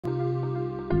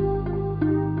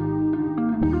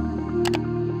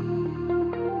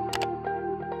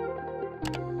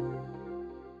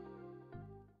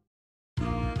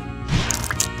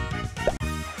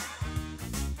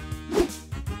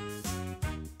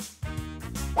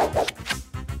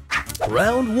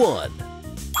Round 1.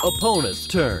 Opponent's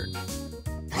turn.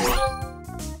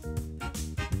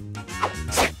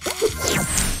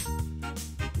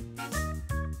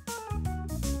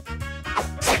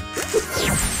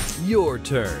 Your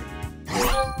turn.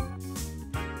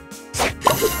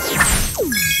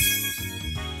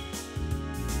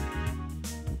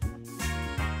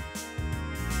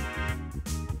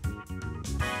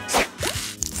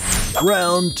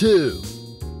 Round 2.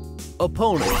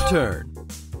 Opponent's turn.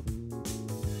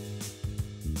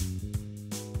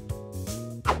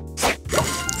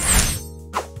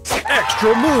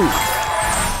 Extra move.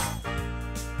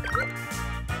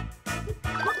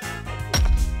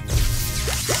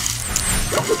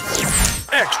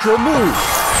 Extra move.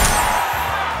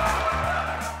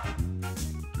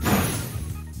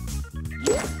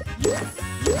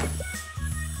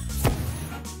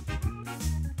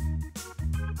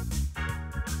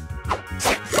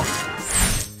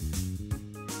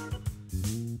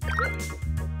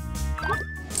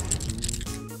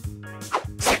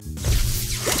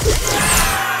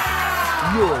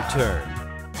 Your turn.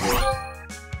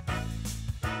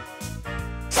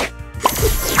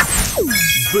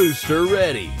 Booster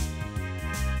ready.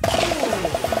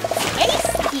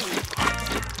 Tasty.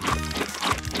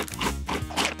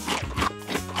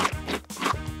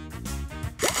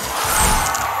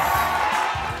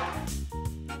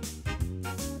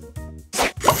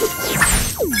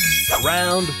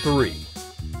 Round 3.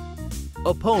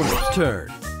 Opponent's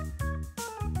turn.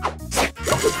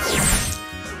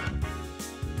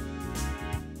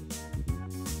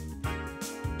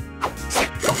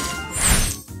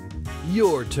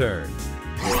 Your turn.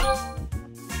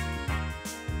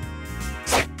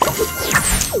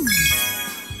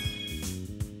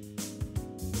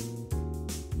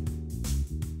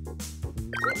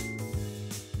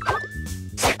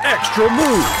 Extra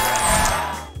move.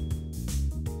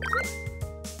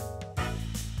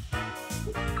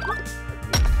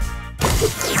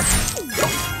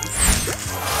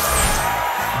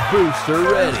 Booster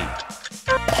ready.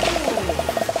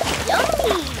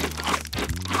 Yummy.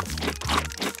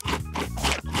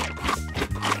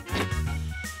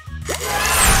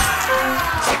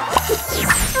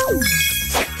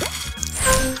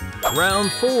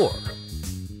 Round 4.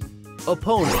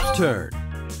 Opponent's turn.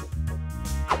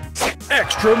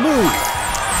 Extra move.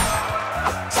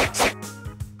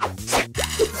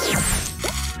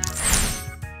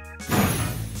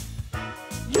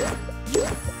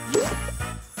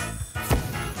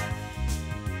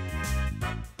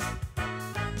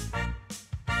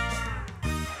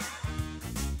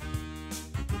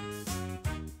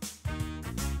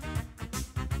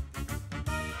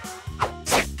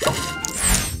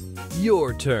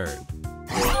 Your turn.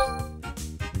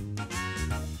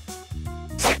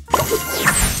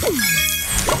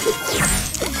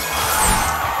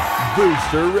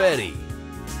 Booster ready.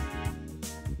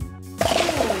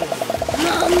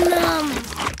 Nom nom.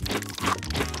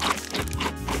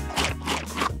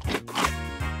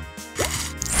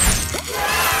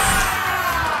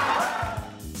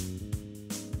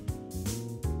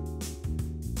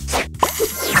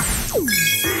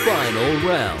 Final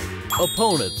round.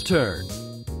 Opponent's turn.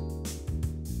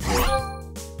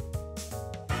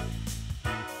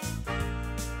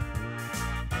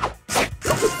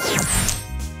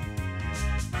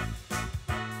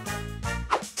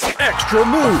 Extra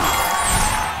move.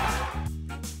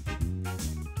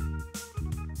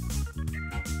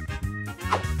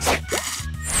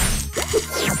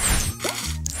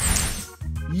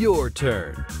 Your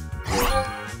turn.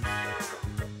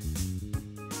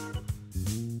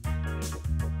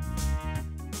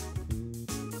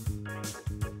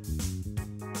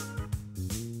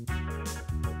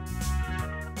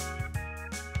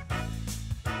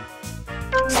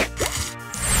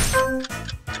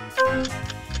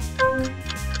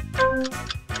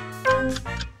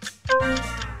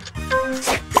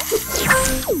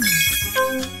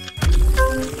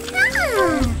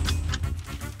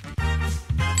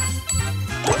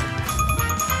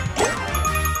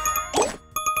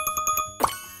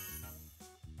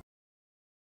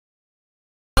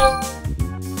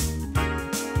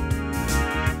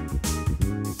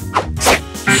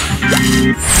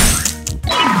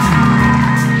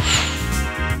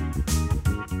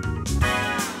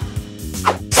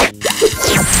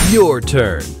 Your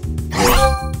turn.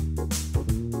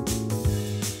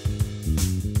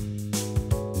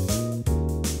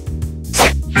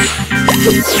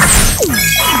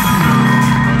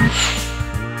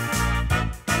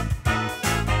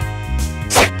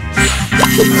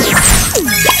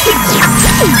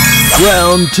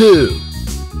 Round 2.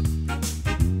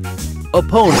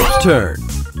 Opponent's turn.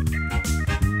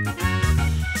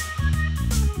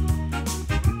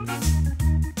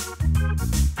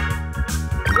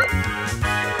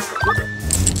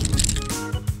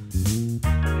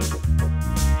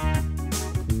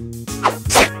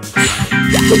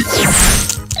 Extra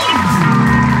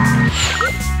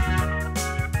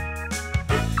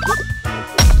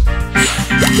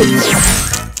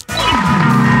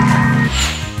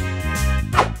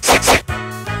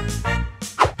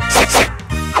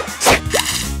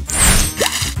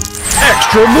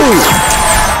move!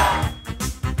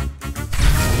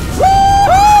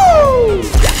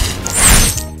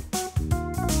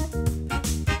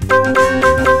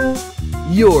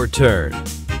 Your turn.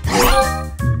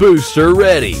 Booster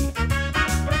ready.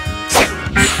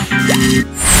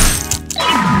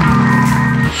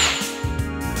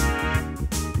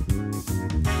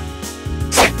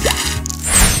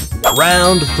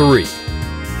 Round 3.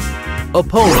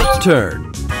 Opponent's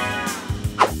turn.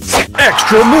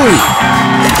 Extra move!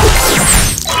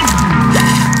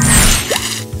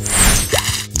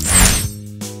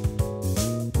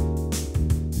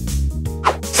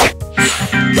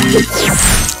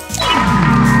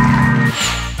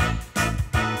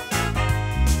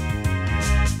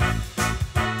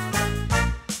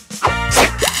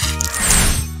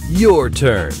 Your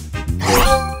turn.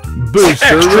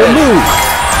 Booster remove.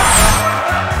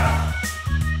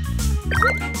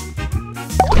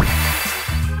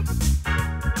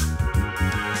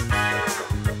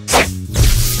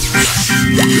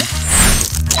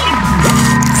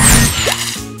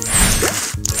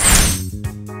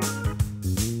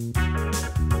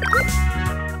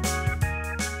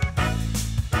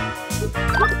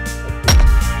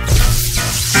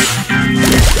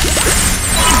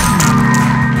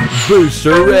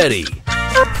 Booster ready.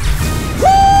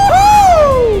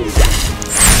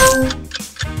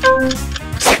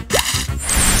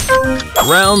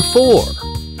 Round 4.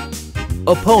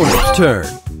 Opponent's turn.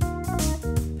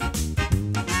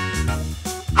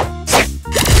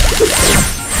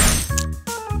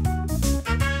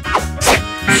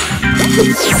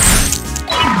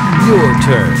 Your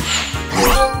turn.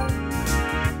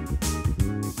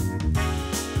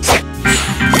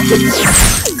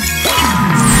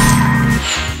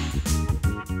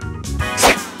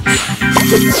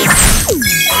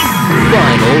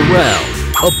 Final round.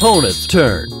 Opponent's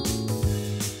turn.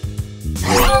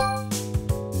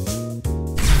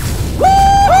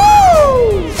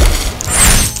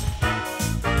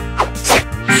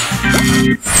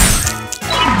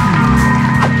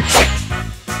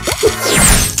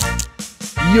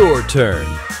 Your turn.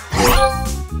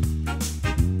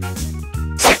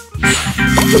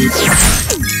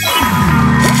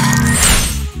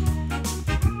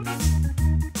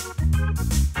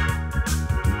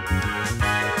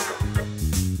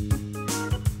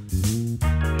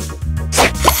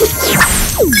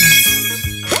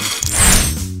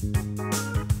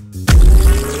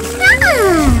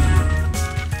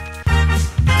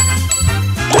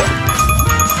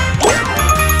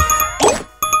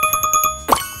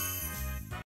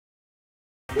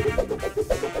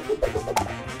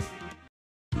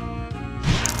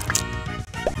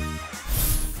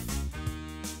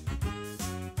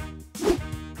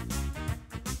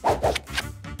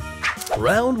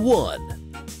 Round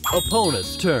 1.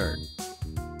 Opponent's turn.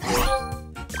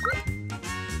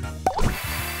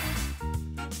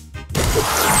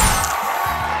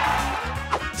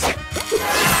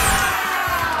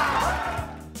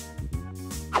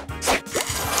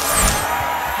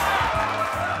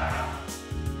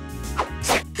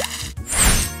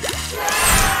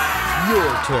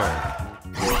 Your turn.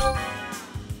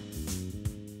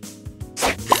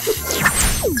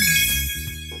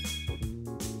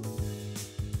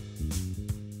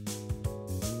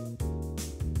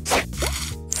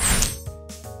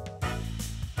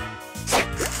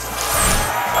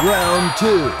 Round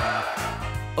 2.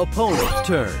 Opponent's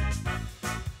turn.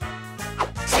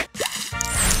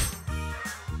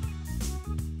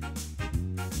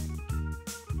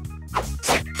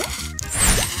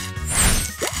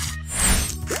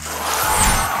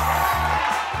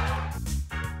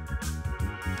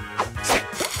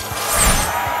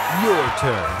 Your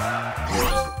turn.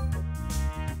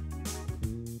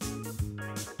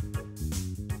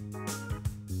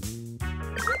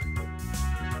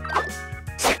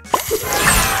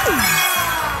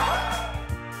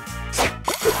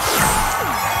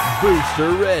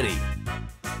 Booster ready.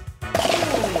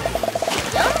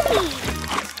 Yummy!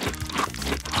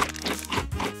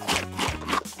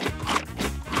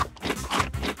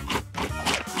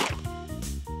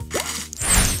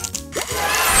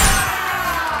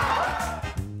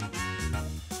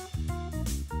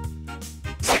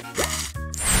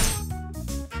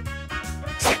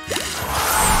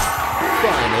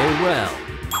 Final round.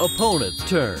 Opponent's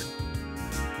turn.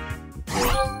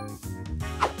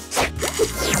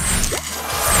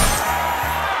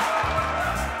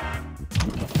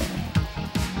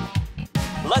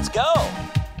 Let's go.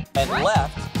 And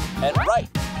left and right.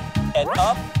 And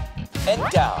up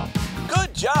and down.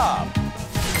 Good job.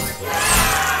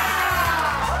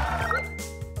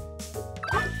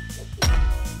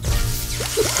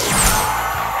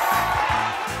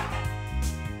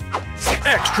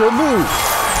 Extra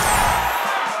move.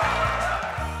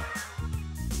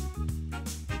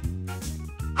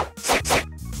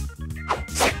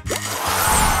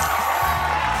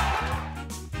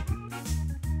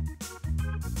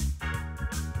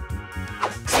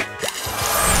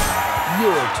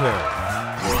 Your turn.